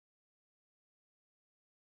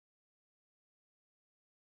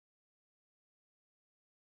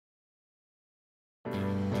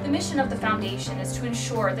mission of the foundation is to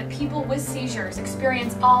ensure that people with seizures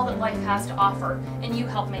experience all that life has to offer, and you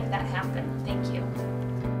help make that happen. Thank you.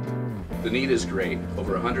 The need is great.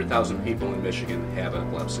 Over 100,000 people in Michigan have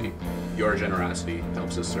epilepsy. Your generosity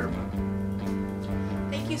helps us serve them.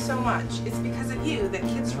 Thank you so much. It's because of you that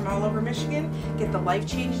kids from all over Michigan get the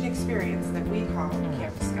life-changing experience that we call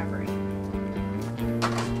Camp Discovery.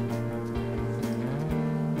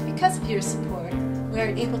 Because of your support, we are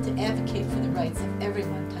able to advocate for the rights of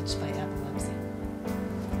everyone touched by epilepsy.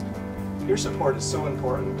 Your support is so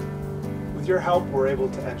important. With your help, we're able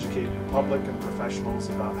to educate the public and professionals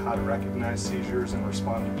about how to recognize seizures and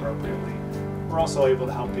respond appropriately. We're also able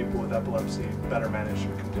to help people with epilepsy better manage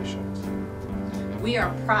their conditions. We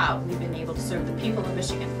are proud we've been able to serve the people of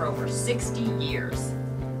Michigan for over 60 years.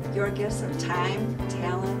 Your gifts of time,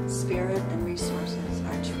 talent, spirit, and resources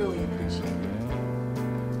are truly appreciated.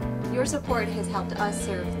 Your support has helped us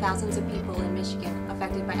serve thousands of people in Michigan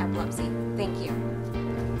affected by epilepsy. Thank you.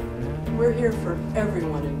 We're here for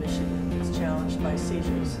everyone in Michigan who's challenged by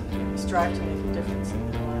seizures. We strive to make a difference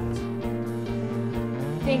in their lives.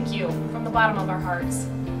 Thank you from the bottom of our hearts.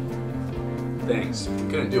 Thanks. We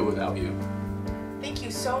couldn't do it without you. Thank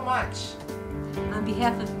you so much. On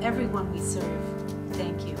behalf of everyone we serve,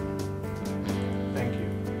 thank you. Thank you.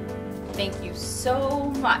 Thank you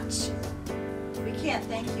so much. We can't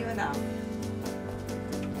thank you enough.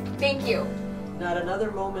 Thank you. Not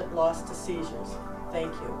another moment lost to seizures.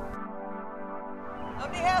 Thank you. On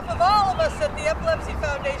behalf of all of us at the Epilepsy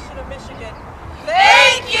Foundation of Michigan,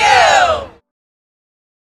 thank you!